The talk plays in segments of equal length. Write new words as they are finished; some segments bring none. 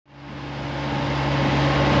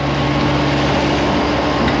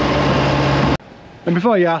And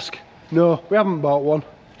before you ask, no, we haven't bought one,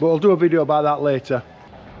 but I'll do a video about that later.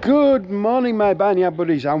 Good morning, my barnyard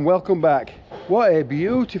buddies, and welcome back. What a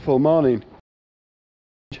beautiful morning.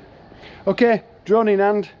 Okay, drone in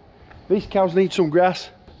hand. These cows need some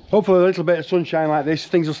grass. Hopefully a little bit of sunshine like this,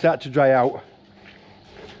 things will start to dry out.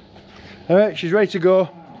 Alright, she's ready to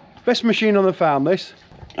go. Best machine on the farm, this.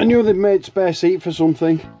 I knew they'd made spare seat for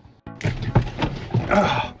something.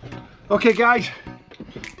 Okay guys,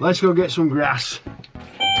 let's go get some grass.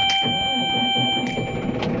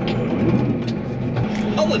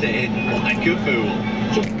 Holiday like a fool.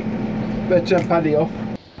 Better turn Paddy off.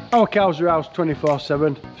 Our cows are housed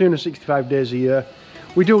 24/7, 365 days a year.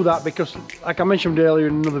 We do that because, like I mentioned earlier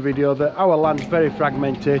in another video, that our land's very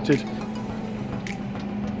fragmented.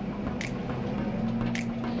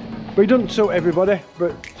 But it doesn't suit everybody,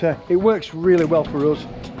 but it works really well for us.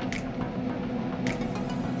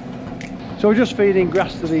 So we're just feeding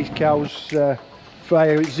grass to these cows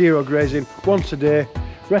via zero grazing once a day.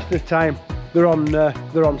 Rest of the time they're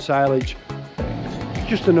on silage.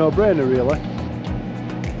 Just a no-brainer really.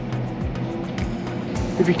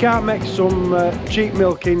 If you can't make some cheap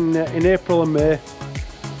milk in April and May,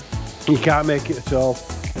 you can't make it at all.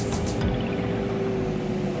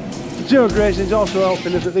 Zero grazing is also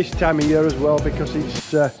helping us at this time of year as well, because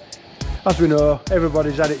it's, as we know,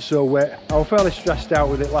 everybody's had it so wet. I was fairly stressed out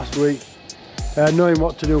with it last week, knowing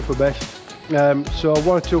what to do for best. So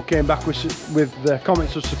one or two came back with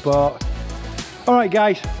comments of support. Alright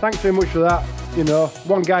guys, thanks very much for that. You know,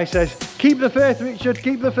 one guy says, keep the faith Richard,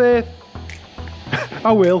 keep the faith.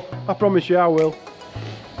 I will, I promise you I will.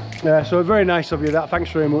 So very nice of you that,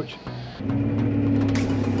 thanks very much.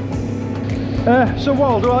 So what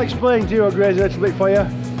I'll do, I'll explain zero grazing a little bit for you.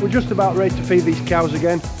 We're just about ready to feed these cows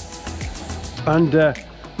again. And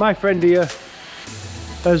my friend here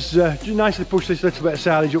has nicely pushed this little bit of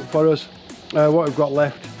silage up for us, what we've got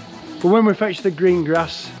left. But when we fetch the green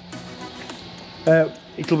grass,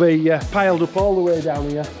 it'll be piled up all the way down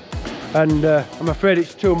here. And I'm afraid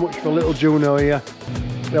it's too much for little Juno here.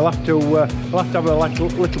 I'll have to have a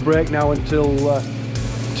little break now until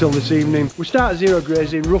this evening. We start zero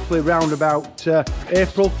grazing roughly around about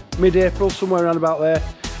April, mid-April, somewhere around about there,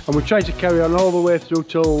 and we try to carry on all the way through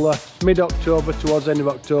till mid-October, towards the end of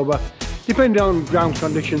October, depending on ground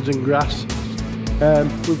conditions and grass.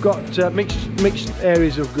 We've got mixed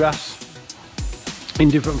areas of grass in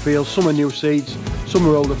different fields. Some are new seeds, some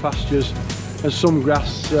are older pastures, and some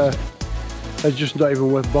grass are just not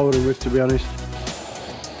even worth bothering with, to be honest.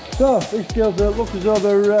 So these girls look as though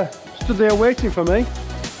they're stood there waiting for me.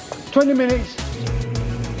 20 minutes.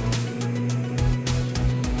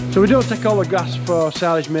 So we don't take all the grass for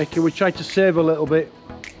silage making, we try to save a little bit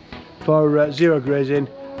for zero grazing,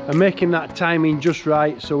 and making that timing just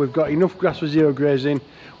right, so we've got enough grass for zero grazing.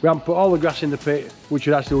 We haven't put all the grass in the pit, which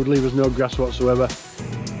would leave us no grass whatsoever.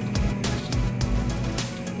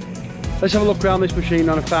 Let's have a look around this machine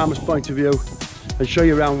on a farmer's point of view and show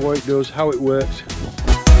you around what it does, how it works.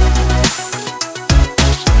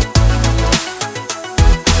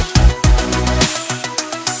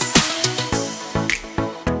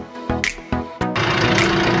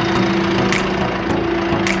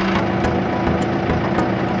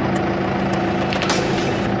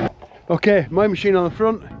 Okay, my machine on the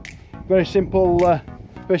front, very simple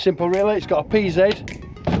really. It's got a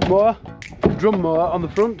PZ mower, drum mower on the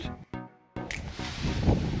front.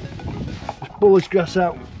 Let's pull this grass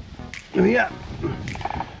out. There we go.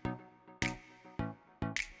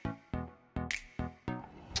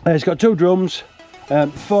 It's got two drums,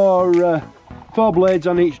 four blades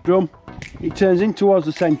on each drum. It turns in towards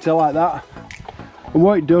the centre like that, and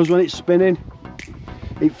what it does when it's spinning,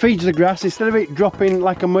 it feeds the grass. Instead of it dropping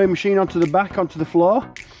like a mowing machine onto the back, onto the floor,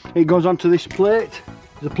 it goes onto this plate.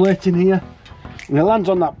 There's a plate in here, and it lands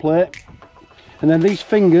on that plate, and then these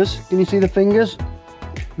fingers, can you see the fingers?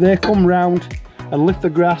 They come round and lift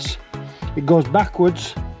the grass. It goes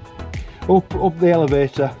backwards up the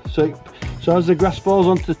elevator, so as the grass falls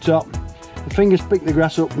onto the top, the fingers pick the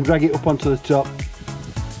grass up and drag it up onto the top,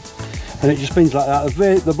 and it just spins like that.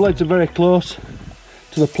 The blades are very close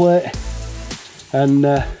to the plate, and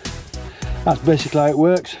that's basically how it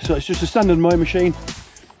works. So it's just a standard mowing machine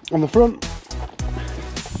on the front,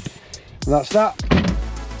 and that's that.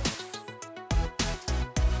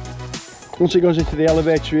 Once it goes into the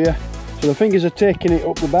elevator here, so the fingers are taking it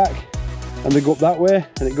up the back, and they go up that way,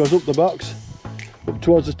 and it goes up the box, up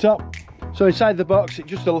towards the top. So inside the box, it's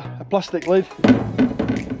just a plastic lid,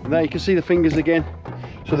 and there you can see the fingers again.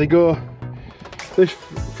 So they go, this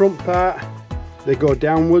front part, they go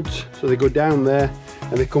downwards, so they go down there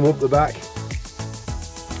and they come up the back.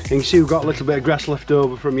 And you can see we've got a little bit of grass left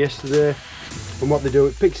over from yesterday, and what they do,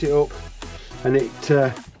 it picks it up and it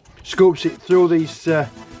scoops it through these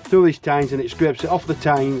tines, and it scrapes it off the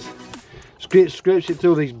tines, scrapes it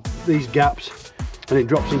through these gaps, and it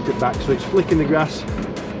drops into the back. So it's flicking the grass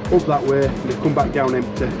up that way and it come back down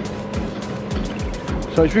empty.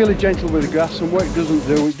 So it's really gentle with the grass, and what it doesn't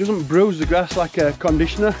do, it doesn't bruise the grass like a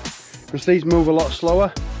conditioner, because these move a lot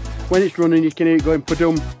slower. When it's running, you can hear it going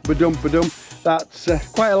ba-dum, ba-dum, ba-dum. That's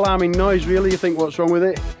quite alarming noise really. You think, what's wrong with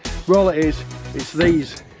it? But all it is, it's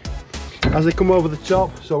these. As they come over the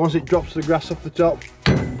top, so once it drops the grass off the top,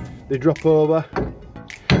 they drop over,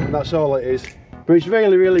 and that's all it is. But it's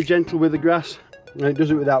really, really gentle with the grass, and it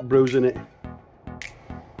does it without bruising it.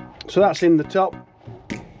 So that's in the top.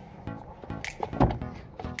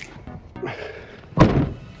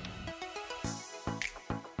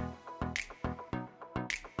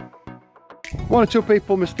 One or two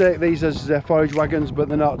people mistake these as forage wagons, but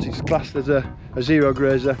they're not. It's classed as a zero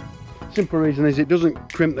grazer. Simple reason is it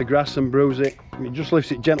doesn't crimp the grass and bruise it. It just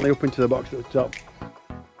lifts it gently up into the box at the top.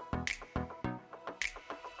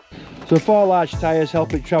 So 4 large tyres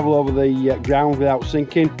help it travel over the ground without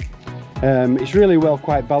sinking. It's really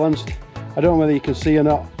quite balanced. I don't know whether you can see or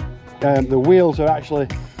not. The wheels are actually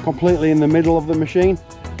completely in the middle of the machine.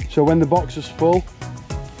 So when the box is full,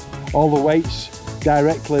 all the weight's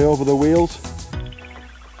directly over the wheels.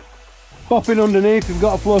 Popping underneath, we've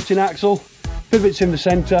got a floating axle, pivots in the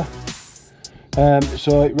centre,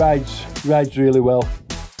 so it rides really well.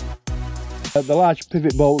 The large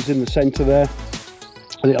pivot bolt's in the centre there,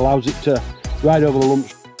 and it allows it to ride over the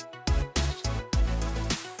lumps.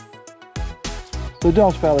 The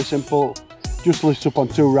door's fairly simple, just lifts up on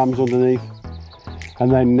 2 rams underneath, and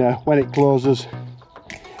then when it closes,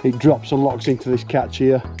 it drops and locks into this catch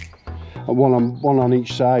here, and one on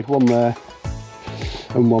each side, one there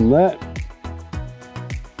and one there.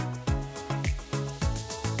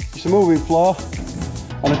 It's a moving floor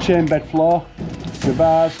on a chain bed floor with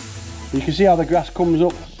bars. You can see how the grass comes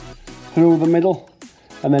up through the middle,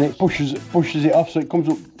 and then it pushes it off, so it comes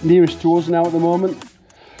up nearest to us now at the moment.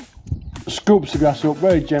 Scoops the grass up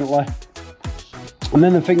very gently, and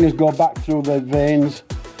then the fingers go back through the veins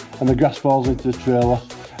and the grass falls into the trailer,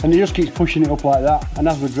 and it just keeps pushing it up like that. And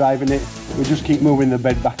as we're driving it, we just keep moving the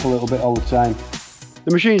bed back a little bit all the time.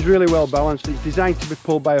 The machine's really well balanced. It's designed to be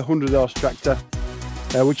pulled by a 100-horse tractor,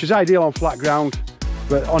 which is ideal on flat ground,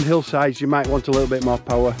 but on hillsides you might want a little bit more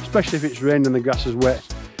power, especially if it's rained and the grass is wet,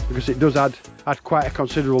 because it does add quite a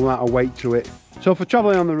considerable amount of weight to it. So for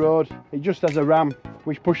travelling on the road, it just has a ram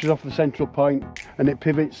which pushes off the central point, and it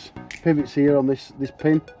pivots here on this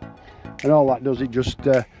pin, and all that does, it just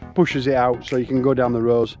pushes it out so you can go down the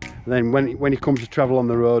rows, and then when it comes to travel on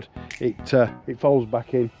the road, it folds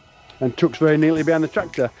back in and tucks very neatly behind the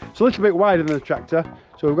tractor. It's a little bit wider than the tractor,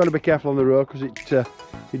 so we've got to be careful on the road, because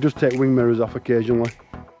it does take wing mirrors off occasionally.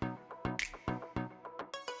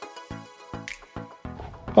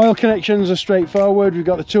 Oil connections are straightforward. We've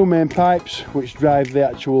got the 2 main pipes which drive the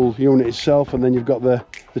actual unit itself, and then you've got the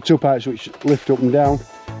 2 pipes which lift up and down.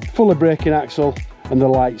 Fully braking axle and the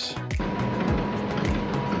lights.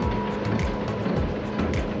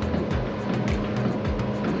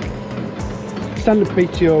 Standard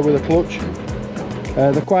PTO with a clutch.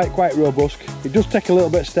 They're quite robust. It does take a little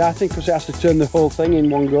bit of starting because it has to turn the whole thing in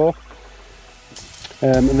one go.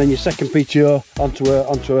 And then your second PTO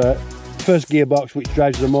onto a first gearbox which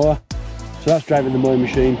drives the mower. So that's driving the mowing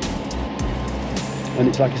machine. And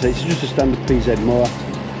it's, like I say, it's just a standard PZ mower.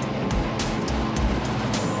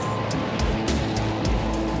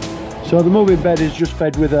 So the moving bed is just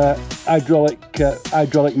fed with a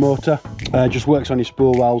hydraulic motor. Just works on your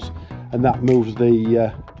spool valves, and that moves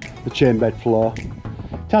the chain bed floor.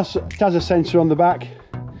 It has a sensor on the back.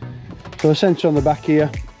 So the sensor on the back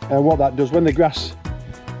here, what that does, when the grass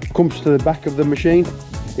comes to the back of the machine,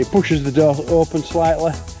 it pushes the door open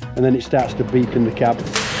slightly, and then it starts to beep in the cab.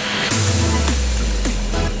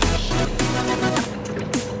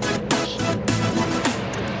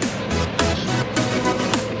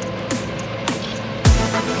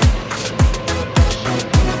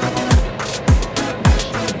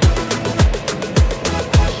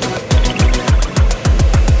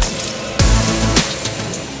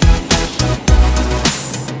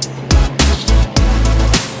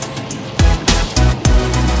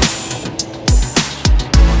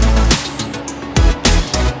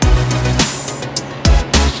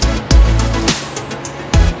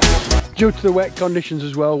 Due to the wet conditions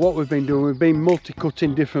as well, what we've been doing, we've been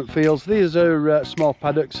multi-cutting different fields. These are small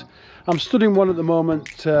paddocks. I'm studying one at the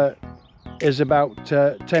moment, is about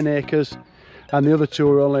 10 acres, and the other 2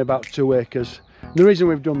 are only about 2 acres. And the reason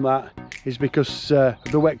we've done that is because the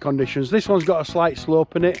wet conditions. This one's got a slight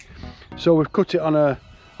slope in it, So we've cut it on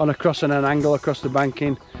a cross and an angle across the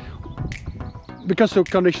banking. Because the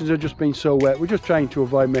conditions have just been so wet, we're just trying to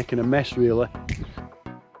avoid making a mess really.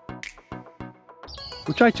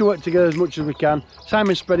 We try to work together as much as we can.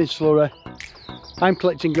 Simon's spreading slurry, I'm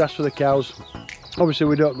collecting grass for the cows. Obviously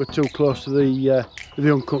we don't go too close to the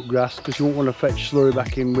uncut grass because you won't want to fetch slurry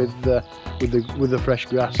back in with the fresh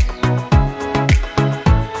grass.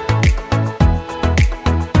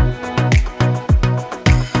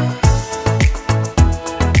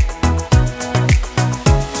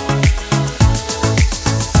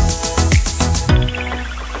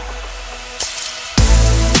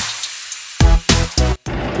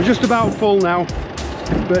 We're just about full now,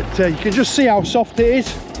 but you can just see how soft it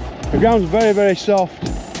is. The ground's very, very soft.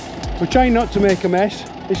 We're trying not to make a mess.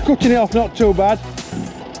 It's cutting it off not too bad.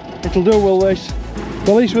 It'll do well this. But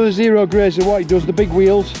at least with a zero grazer, what it does, the big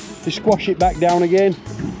wheels, they squash it back down again,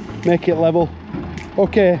 make it level.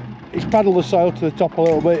 Okay, it's paddled the soil to the top a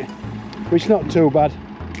little bit, but it's not too bad.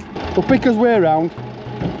 We'll pick us way around.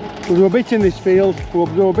 We'll do a bit in this field, we'll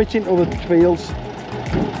do a bit in other fields,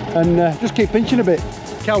 and just keep pinching a bit.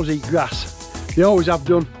 Cows eat grass. They always have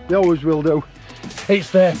done, they always will do.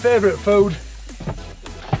 It's their favourite food.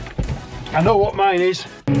 I know what mine is.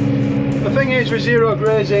 The thing is with zero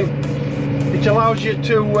grazing, it allows you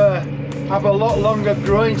to have a lot longer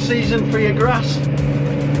growing season for your grass.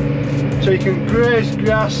 So you can graze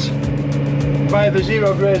grass via the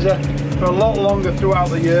zero grazer for a lot longer throughout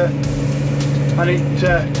the year, and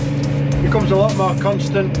it becomes a lot more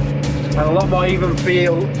constant and a lot more even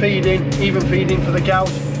feeding for the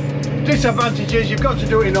cows. Disadvantage is you've got to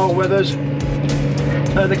do it in all weathers.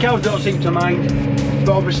 The cows don't seem to mind,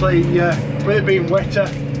 but obviously with it being wetter,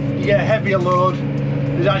 you get a heavier load.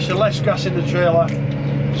 There's actually less grass in the trailer,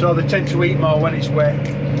 so they tend to eat more when it's wet.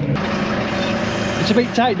 It's a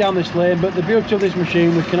bit tight down this lane, but the beauty of this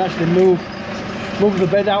machine, we can actually move the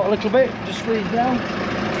bed out a little bit, just squeeze down,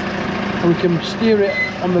 and we can steer it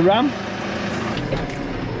on the ram.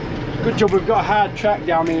 Good job we've got a hard track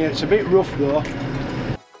down here. It's a bit rough though,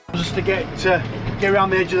 just to get around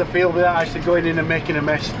the edge of the field without actually going in and making a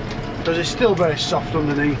mess, because it's still very soft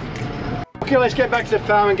underneath. Okay, let's get back to the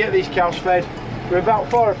farm and get these cows fed. We're about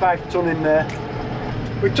 4 or 5 tonne in there.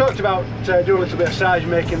 We talked about doing a little bit of silage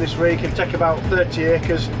making this week and take about 30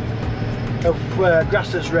 acres of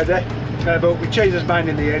grass that's ready, but we changed his mind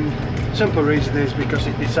in the end. Simple reason is because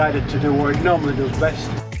it decided to do what it normally does best.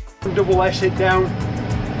 Double S it down,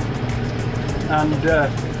 and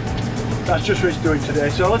that's just what it's doing today.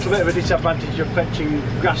 So a little bit of a disadvantage of fetching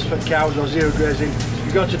grass for cows or zero grazing.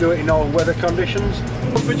 You've got to do it in all weather conditions.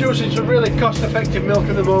 We're producing some really cost-effective milk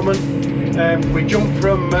at the moment. We jumped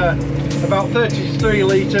from about 33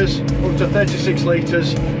 litres up to 36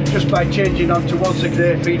 litres just by changing onto once a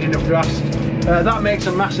day feeding of grass. That makes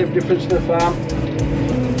a massive difference to the farm.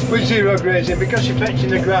 With zero grazing, because you're fetching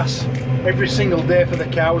the grass every single day for the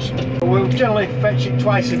cows, we'll generally fetch it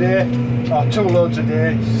twice a day or 2 loads a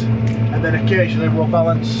day, and then occasionally we'll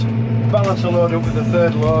balance a load up with a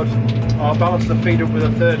third load, or balance the feed up with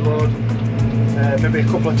a third load, maybe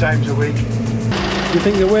a couple of times a week. Do you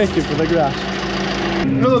think they're waiting for the grass?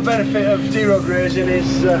 Another benefit of zero grazing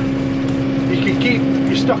is you can keep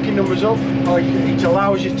your stocking numbers up, or it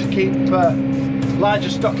allows you to keep larger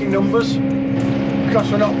stocking numbers, because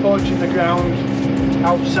we're not poaching the ground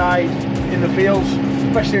outside in the fields,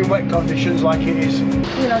 especially in wet conditions like it is.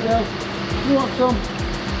 Here I go. You want some?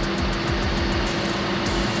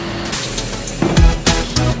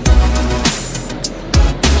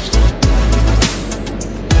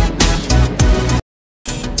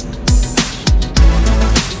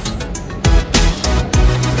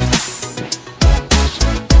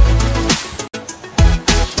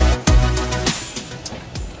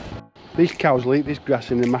 These cows will eat this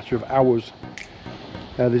grass in a matter of hours.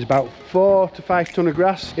 There's about 4 to 5 tonne of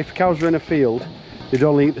grass. If cows were in a field, they'd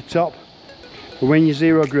only eat the top. But when you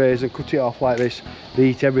zero graze and cut it off like this, they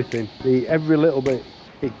eat everything. They eat every little bit.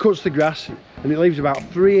 It cuts the grass and it leaves about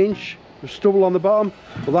 3 inch of stubble on the bottom.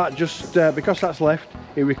 But that just, because that's left,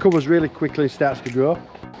 it recovers really quickly and starts to grow.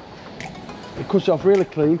 It cuts it off really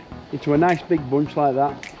clean into a nice big bunch like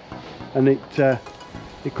that. And it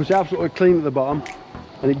cuts it absolutely clean at the bottom.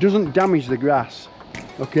 And it doesn't damage the grass,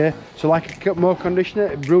 okay? So like a mow conditioner,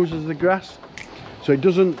 it bruises the grass, so it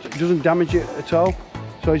doesn't damage it at all.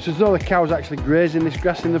 So it's as though the cow's actually grazing this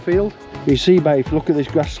grass in the field. You see by, if you look at this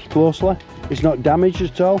grass closely, it's not damaged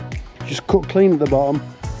at all. It's just cut clean at the bottom.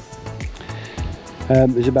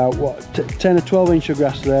 There's about what 10 or 12 inch of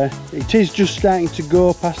grass there. It is just starting to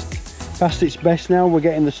go past its best now. We're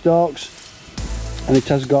getting the stalks, and it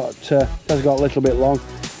has got a little bit long.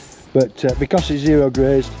 But because it's zero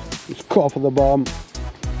grazed, It's cut off at the bottom.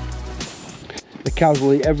 The cows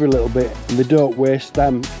will eat every little bit and they don't waste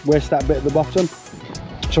that bit at the bottom.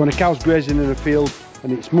 So when a cow's grazing in a field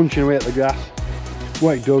and it's munching away at the grass,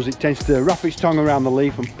 what it does, it tends to wrap its tongue around the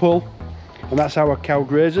leaf and pull, and that's how a cow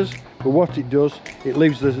grazes. But what it does, it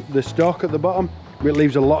leaves the stalk at the bottom. It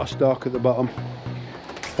leaves a lot of stalk at the bottom.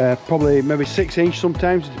 Probably maybe 6 inch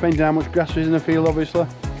sometimes, depending on how much grass there is in the field, obviously.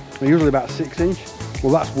 But usually about 6 inch.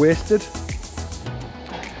 Well, that's wasted.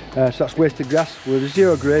 So that's wasted grass. With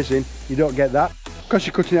zero grazing, you don't get that. Because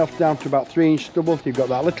you're cutting it off down to about 3 inch stubble, you've got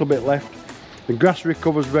that little bit left. The grass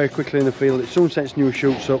recovers very quickly in the field. It soon sets new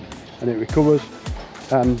shoots up and it recovers.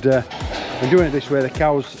 And doing it this way, the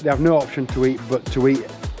cows, they have no option to eat but to eat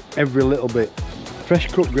every little bit.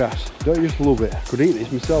 Fresh cut grass, don't you just love it? I could eat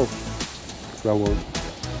this myself, but I won't.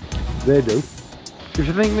 They do. If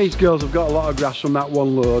you think these girls have got a lot of grass from that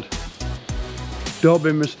one load, don't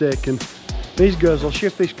be mistaken. These girls will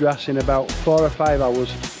shift this grass in about 4 or 5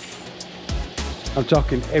 hours. I'm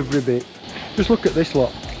talking every bit. Just look at this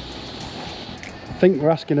lot. I think we're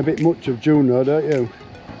asking a bit much of June though, don't you?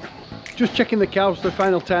 Just checking the cows for the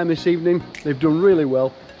final time this evening. They've done really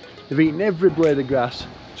well. They've eaten every blade of grass.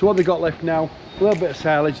 So what they've got left now, a little bit of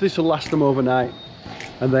silage. This will last them overnight.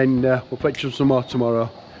 And then we'll fetch them some more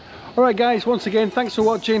tomorrow. Alright guys, once again, thanks for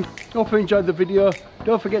watching. Hope you enjoyed the video.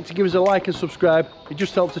 Don't forget to give us a like and subscribe. It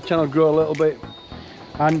just helps the channel grow a little bit.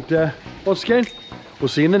 And once again, we'll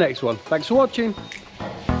see you in the next one. Thanks for watching.